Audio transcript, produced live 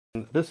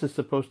This is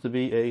supposed to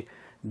be a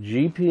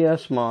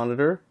GPS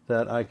monitor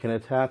that I can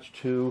attach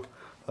to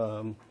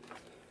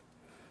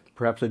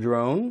perhaps a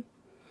drone,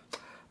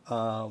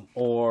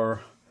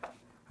 or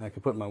I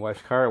could put in my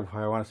wife's car if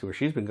I want to see where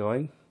she's been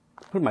going.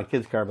 Put in my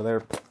kids' car, but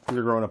they're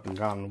grown up and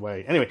gone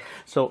away. Anyway,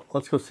 so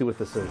let's go see what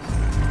this is.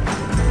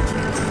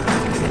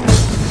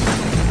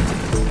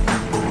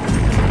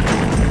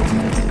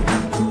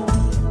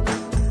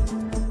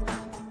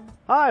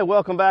 Hi,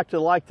 welcome back to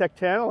the LikeTECH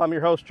channel. I'm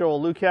your host,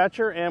 Joel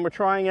Lukacher, and we're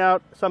trying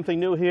out something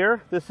new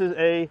here. This is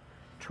a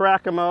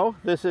Trackimo.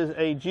 This is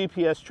a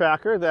GPS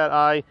tracker that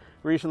I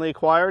recently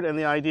acquired, and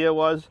the idea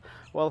was,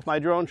 well, if my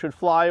drone should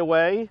fly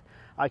away,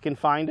 I can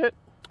find it,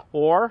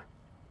 or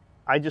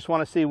I just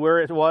want to see where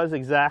it was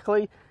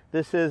exactly.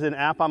 This is an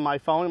app on my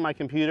phone and my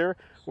computer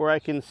where I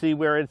can see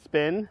where it's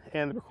been,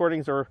 and the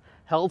recordings are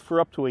held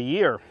for up to a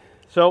year.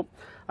 So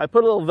I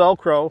put a little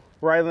Velcro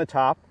right on the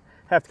top,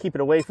 have to keep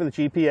it away from the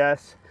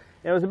GPS.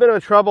 It was a bit of a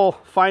trouble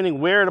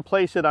finding where to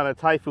place it on a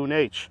Typhoon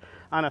H.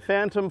 On a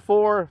Phantom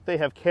 4, they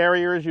have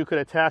carriers you could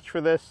attach for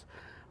this.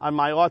 On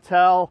my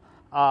Autel,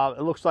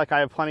 it looks like I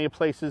have plenty of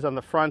places on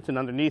the front and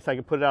underneath I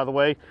can put it out of the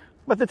way.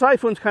 But the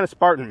Typhoon's kind of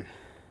Spartan.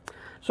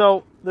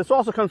 So this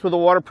also comes with a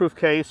waterproof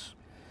case,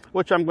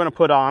 which I'm going to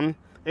put on.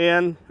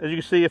 And as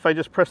you can see, if I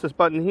just press this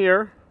button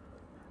here,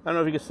 I don't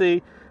know if you can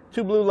see,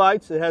 two blue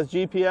lights. It has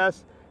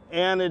GPS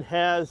and it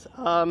has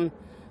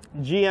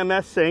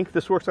GMS sync.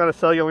 This works on a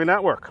cellular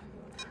network.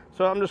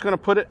 So I'm just going to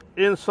put it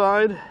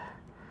inside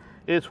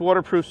its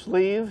waterproof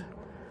sleeve,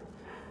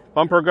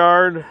 bumper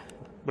guard,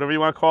 whatever you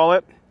want to call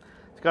it.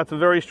 It's got the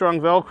very strong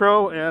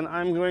Velcro, and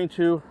I'm going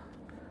to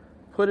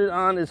put it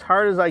on as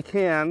hard as I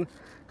can,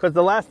 because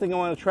the last thing I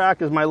want to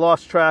track is my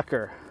lost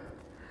tracker.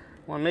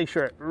 I want to make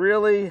sure it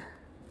really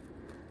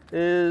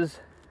is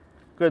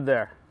good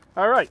there.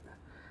 All right,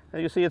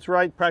 as you see, it's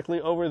right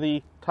practically over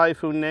the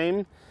Typhoon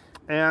name,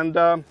 and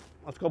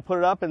let's go put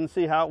it up and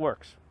see how it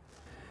works.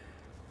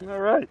 All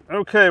right,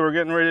 okay, we're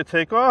getting ready to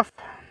take off.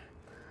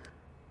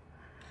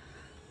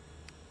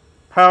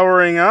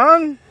 Powering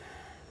on.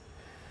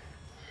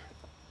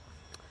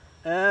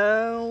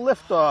 And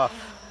lift off.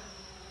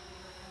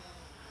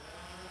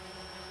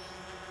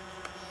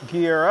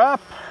 Gear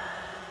up.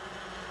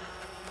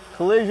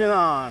 Collision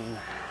on.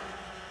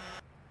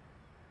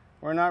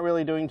 We're not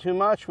really doing too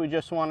much. We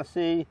just want to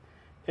see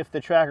if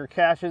the tracker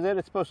catches it.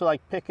 It's supposed to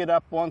like pick it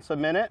up once a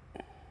minute.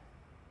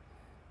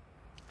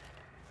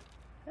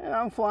 And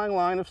I'm flying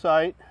line of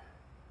sight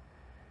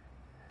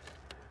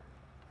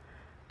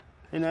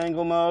in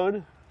angle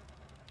mode,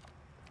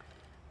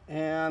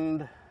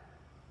 and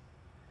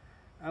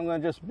I'm going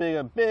to just make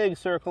a big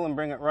circle and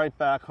bring it right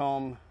back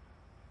home,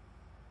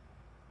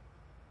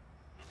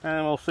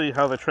 and we'll see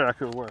how the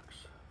tracker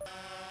works.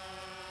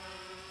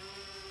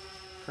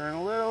 Turn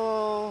a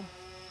little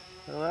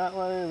that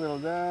way, a little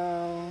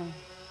down,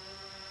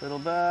 a little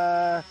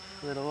back,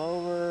 a little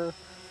over,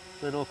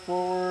 a little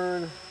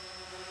forward,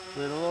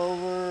 little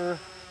over,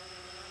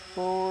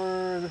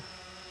 forward,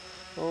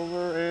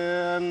 over,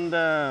 and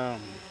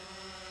down.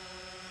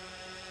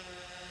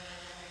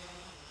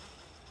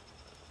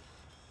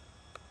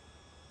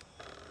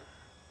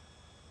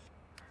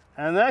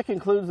 And that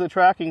concludes the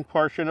tracking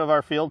portion of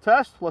our field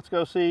test. Let's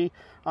go see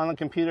on the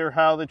computer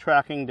how the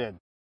tracking did.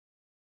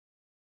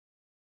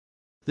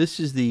 This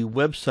is the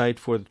website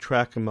for the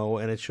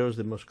Trackimo, and it shows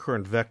the most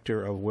current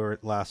vector of where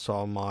it last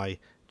saw my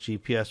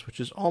GPS,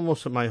 which is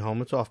almost at my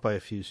home. It's off by a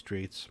few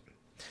streets.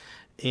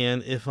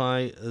 And if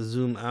I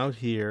zoom out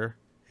here,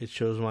 it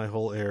shows my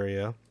whole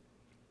area.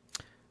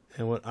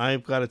 And what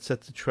I've got it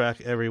set to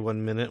track every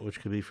 1 minute, which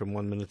could be from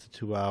 1 minute to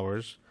 2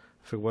 hours.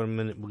 For 1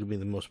 minute will give me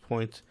the most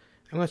points.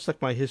 I'm going to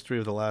select my history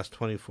of the last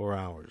 24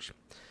 hours.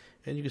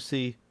 And you can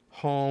see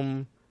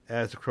home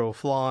as the crow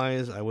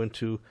flies. I went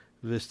to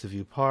Vista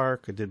View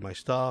Park. I did my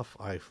stuff.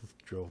 I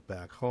drove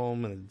back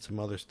home and I did some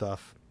other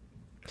stuff.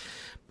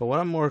 But what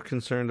I'm more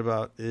concerned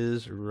about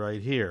is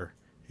right here.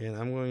 And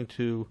I'm going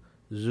to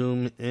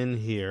zoom in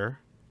here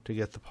to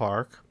get the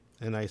park.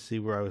 And I see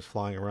where I was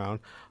flying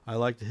around. I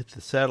like to hit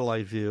the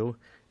satellite view,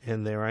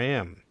 and there I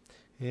am.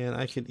 And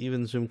I can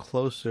even zoom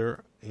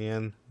closer,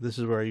 and this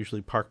is where I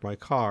usually park my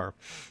car.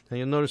 Now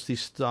you'll notice these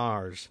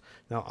stars.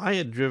 Now I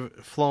had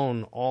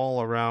flown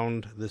all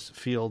around this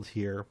field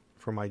here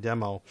for my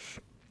demo.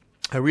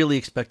 I really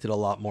expected a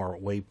lot more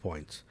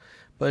waypoints.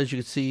 But as you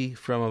can see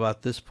from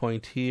about this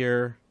point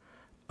here,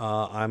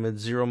 I'm at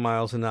 0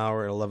 miles an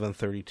hour at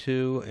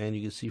 11:32, and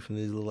you can see from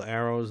these little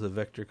arrows the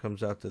vector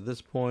comes out to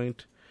this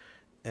point.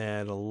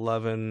 At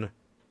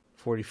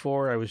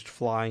 11:44 I was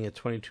flying at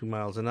 22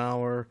 miles an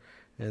hour,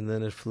 and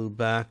then it flew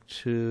back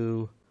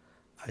to,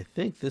 I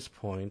think, this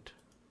point,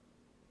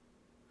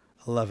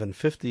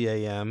 11:50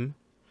 a.m.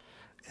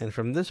 And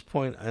from this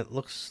point it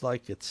looks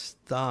like it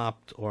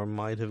stopped, or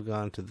might have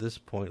gone to this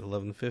point,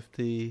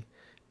 11:50.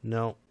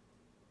 No,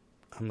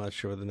 I'm not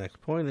sure where the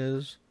next point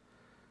is.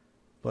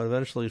 But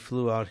eventually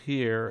flew out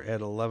here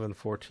at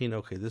 11:14.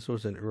 Okay, this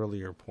was an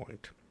earlier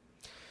point.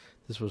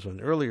 This was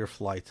an earlier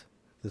flight.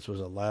 This was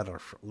a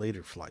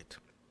later flight.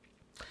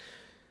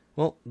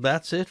 Well,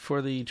 that's it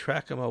for the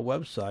Trackimo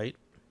website,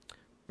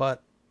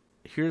 but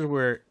here's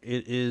where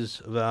it is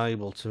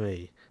valuable to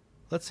me.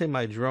 Let's say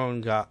my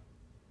drone got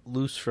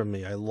loose from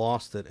me. I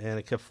lost it, and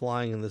it kept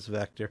flying in this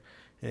vector,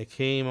 and it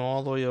came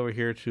all the way over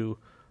here to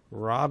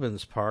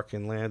Robbins Park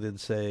and landed,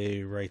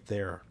 say, right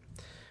there.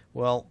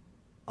 Well,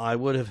 I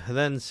would have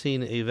then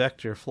seen a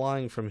vector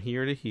flying from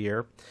here to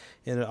here,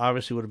 and it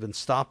obviously would have been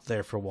stopped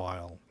there for a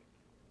while.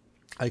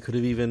 I could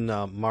have even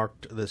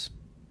marked this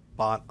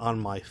spot on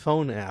my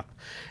phone app,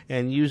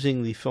 and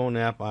using the phone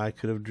app I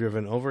could have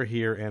driven over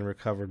here and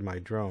recovered my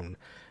drone.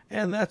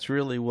 And that's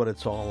really what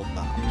it's all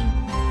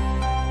about.